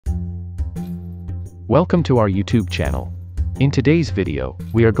Welcome to our YouTube channel. In today's video,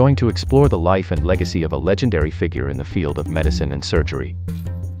 we are going to explore the life and legacy of a legendary figure in the field of medicine and surgery.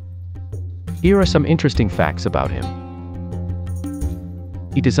 Here are some interesting facts about him.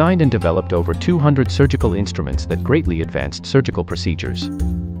 He designed and developed over 200 surgical instruments that greatly advanced surgical procedures.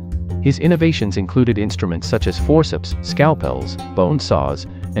 His innovations included instruments such as forceps, scalpels, bone saws,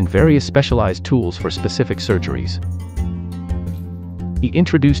 and various specialized tools for specific surgeries. He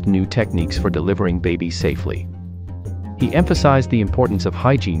introduced new techniques for delivering babies safely. He emphasized the importance of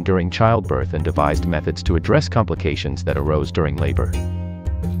hygiene during childbirth and devised methods to address complications that arose during labor.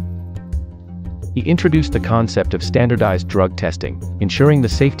 He introduced the concept of standardized drug testing, ensuring the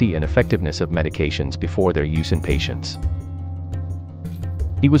safety and effectiveness of medications before their use in patients.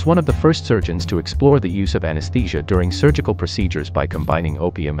 He was one of the first surgeons to explore the use of anesthesia during surgical procedures by combining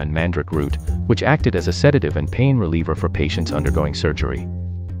opium and mandrake root, which acted as a sedative and pain reliever for patients undergoing surgery.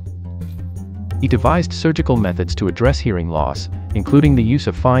 He devised surgical methods to address hearing loss, including the use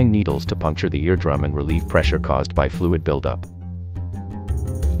of fine needles to puncture the eardrum and relieve pressure caused by fluid buildup.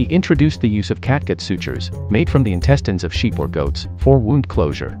 He introduced the use of catgut sutures, made from the intestines of sheep or goats, for wound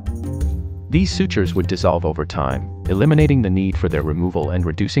closure. These sutures would dissolve over time, eliminating the need for their removal and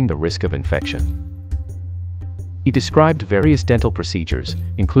reducing the risk of infection. He described various dental procedures,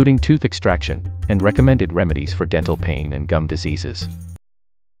 including tooth extraction, and recommended remedies for dental pain and gum diseases.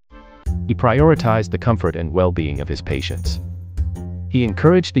 He prioritized the comfort and well-being of his patients. He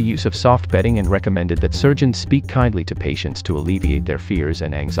encouraged the use of soft bedding and recommended that surgeons speak kindly to patients to alleviate their fears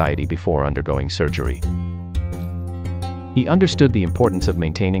and anxiety before undergoing surgery. He understood the importance of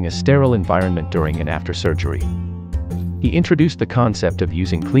maintaining a sterile environment during and after surgery. He introduced the concept of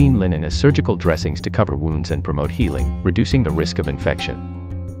using clean linen as surgical dressings to cover wounds and promote healing, reducing the risk of infection.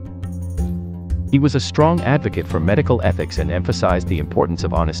 He was a strong advocate for medical ethics and emphasized the importance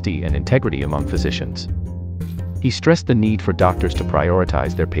of honesty and integrity among physicians. He stressed the need for doctors to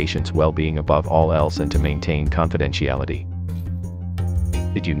prioritize their patients' well-being above all else and to maintain confidentiality.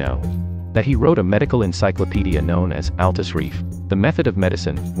 Did you know that he wrote a medical encyclopedia known as al-zahrawi, the method of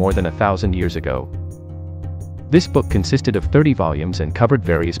medicine, more than 1,000 years ago? This book consisted of 30 volumes and covered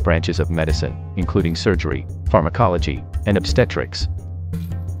various branches of medicine, including surgery, pharmacology, and obstetrics.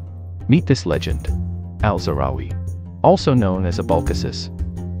 Meet this legend, al-Zahrawi, also known as Albucasis,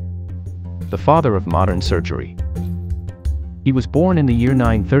 the father of modern surgery. He was born in the year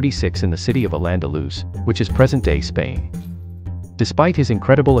 936 in the city of Al-Andalus, which is present-day Spain. Despite his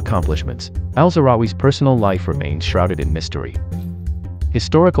incredible accomplishments, al-Zahrawi's personal life remains shrouded in mystery.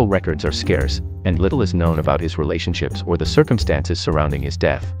 Historical records are scarce, and little is known about his relationships or the circumstances surrounding his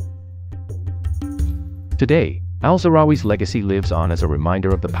death. Today, al-Zahrawi's legacy lives on as a reminder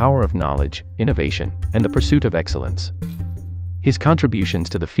of the power of knowledge, innovation, and the pursuit of excellence. His contributions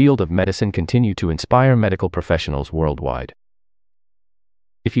to the field of medicine continue to inspire medical professionals worldwide.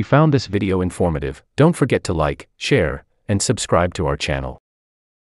 If you found this video informative, don't forget to like, share, and subscribe to our channel.